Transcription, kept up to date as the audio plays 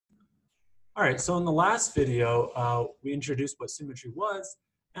All right, so in the last video, we introduced what symmetry was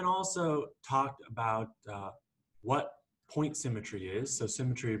and also talked about what point symmetry is. So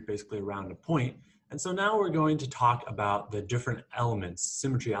symmetry basically around a point. And so now we're going to talk about the different elements,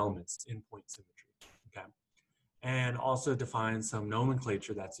 symmetry elements in point symmetry, okay? And also define some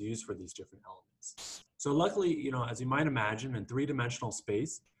nomenclature that's used for these different elements. So luckily, as you might imagine, in three-dimensional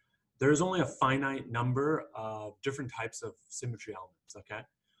space, there's only a finite number of different types of symmetry elements, okay?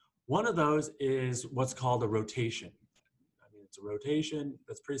 One of those is what's called a rotation. I mean, it's a rotation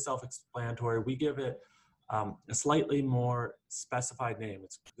that's pretty self-explanatory. We give it a slightly more specified name.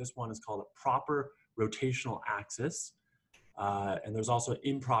 This one is called a proper rotational axis. And there's also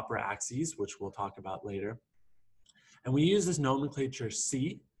improper axes, which we'll talk about later. And we use this nomenclature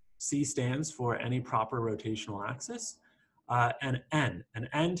C. C stands for any proper rotational axis. And N. And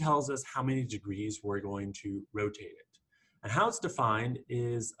N tells us how many degrees we're going to rotate it. And how it's defined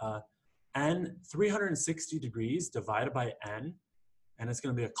is N 360 degrees divided by N, and it's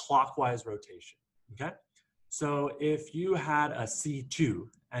going to be a clockwise rotation, okay? So if you had a C2,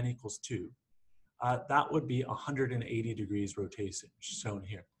 N equals 2, that would be 180 degrees rotation, shown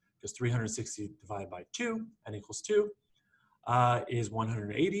here. Because 360 divided by 2, N equals 2, is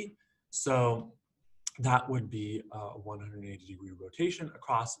 180. So that would be a 180 degree rotation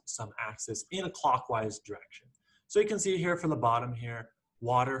across some axis in a clockwise direction. So you can see here for the bottom here,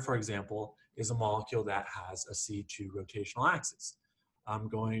 water, for example, is a molecule that has a C2 rotational axis. I'm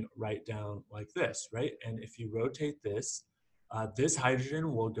going right down like this, right? And if you rotate this, this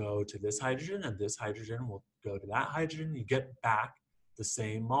hydrogen will go to this hydrogen, and this hydrogen will go to that hydrogen. You get back the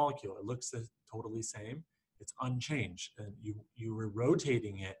same molecule. It looks totally same. It's unchanged. And you were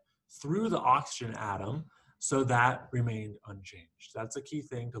rotating it through the oxygen atom, so that remained unchanged. That's a key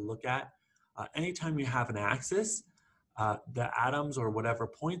thing to look at. Anytime you have an axis, the atoms or whatever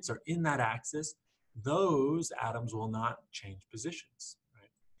points are in that axis, those atoms will not change positions.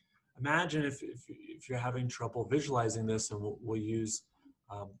 Right? Imagine if you're having trouble visualizing this, and we'll use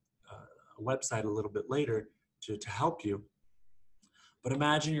a website a little bit later to help you. But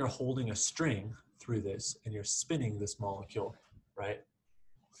imagine you're holding a string through this and you're spinning this molecule, right,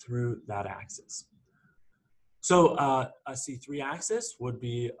 through that axis. So a C3 axis would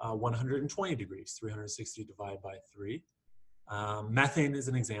be 120 degrees, 360 divided by 3. Methane is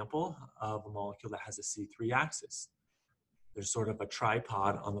an example of a molecule that has a C3 axis. There's sort of a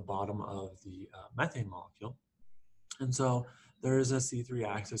tripod on the bottom of the methane molecule. And so there is a C3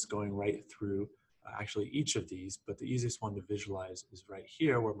 axis going right through actually each of these, but the easiest one to visualize is right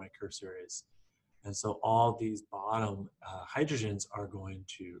here where my cursor is. And so all these bottom hydrogens are going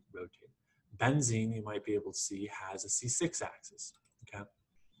to rotate. Benzene, you might be able to see, has a C6 axis, okay?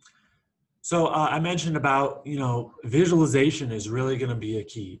 So I mentioned about, visualization is really gonna be a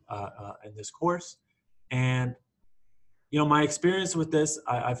key in this course. And, my experience with this,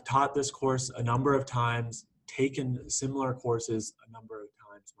 I've taught this course a number of times, taken similar courses a number of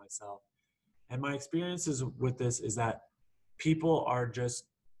times myself. And my experiences with this is that people are just,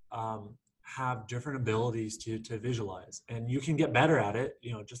 have different abilities to visualize, and you can get better at it,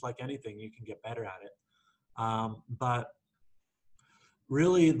 just like anything, you can get better at it. But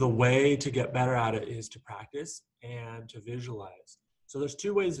really the way to get better at it is to practice and to visualize. So there's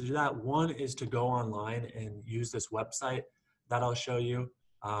two ways to do that. One is to go online and use this website that I'll show you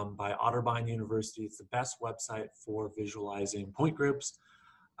by Otterbein University. It's the best website for visualizing point groups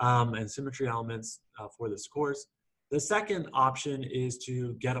and symmetry elements for this course. The second option is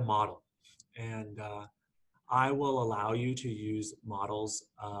to get a model. And I will allow you to use models,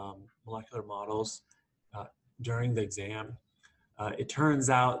 molecular models, during the exam. It turns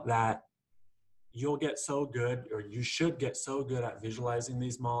out that you'll get so good, or you should get so good at visualizing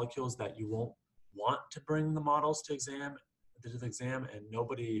these molecules that you won't want to bring the models to the exam, and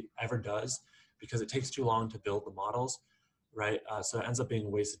nobody ever does because it takes too long to build the models, right? So it ends up being a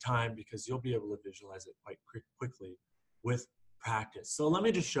waste of time because you'll be able to visualize it quite quickly with practice. So let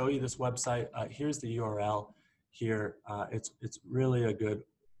me just show you this website. Here's the URL here. It's really a good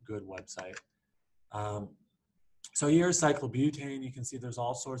website. So here's cyclobutane. You can see there's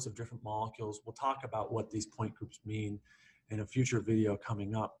all sorts of different molecules. We'll talk about what these point groups mean in a future video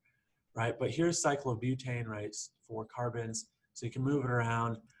coming up, right? But here's cyclobutane, right, 4 carbons. So you can move it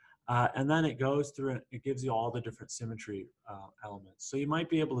around. And then it goes through and it gives you all the different symmetry elements. So you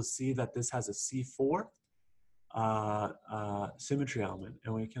might be able to see that this has a C4 symmetry element,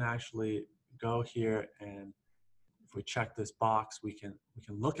 and we can actually go here, and if we check this box, we can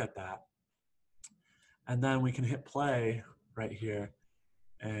look at that, and then we can hit play right here,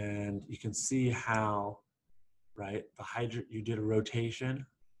 and you can see how, right, you did a rotation,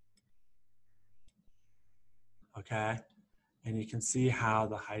 okay? And you can see how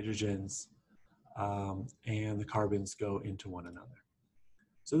the hydrogens and the carbons go into one another.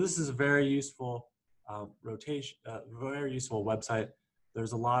 So this is a very useful very useful website.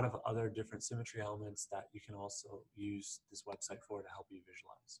 There's a lot of other different symmetry elements that you can also use this website for to help you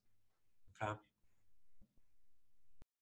visualize, okay?